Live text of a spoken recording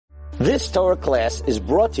This Torah class is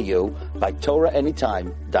brought to you by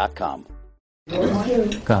TorahAnytime.com.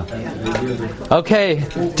 Go. Okay,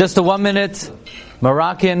 just a 1 minute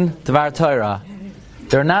Moroccan Dvar Torah.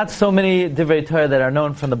 There are not so many Divrei Torah that are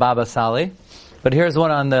known from the Baba Sali, but here's one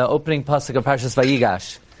on the opening pasuk of Parshas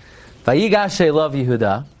Vayigash. Vayigash Elov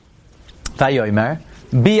Yehuda, Vayomer,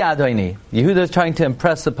 Bi Adoini. Yehuda is trying to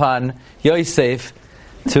impress upon Yosef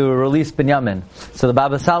to release Binyamin. So the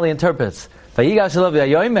Baba Sali interprets, Vayigash Elov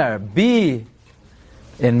Vayomer, Bi,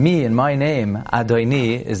 in me, in my name,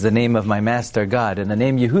 Adoini is the name of my master God, and the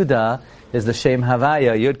name Yehuda is the Shem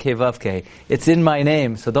Havaya, Yud Kei Vav Kei. It's in my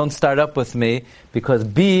name, so don't start up with me, because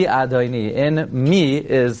Bi Adoini, in me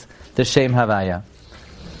is the Shem Havaya.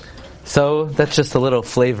 So that's just a little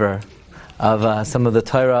flavor of some of the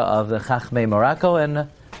Torah of the Chachmei Morocco, and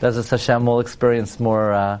Bezos Hashem will experience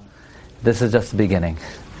more. This is just the beginning.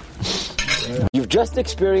 You've just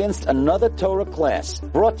experienced another Torah class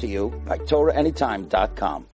brought to you by TorahAnytime.com.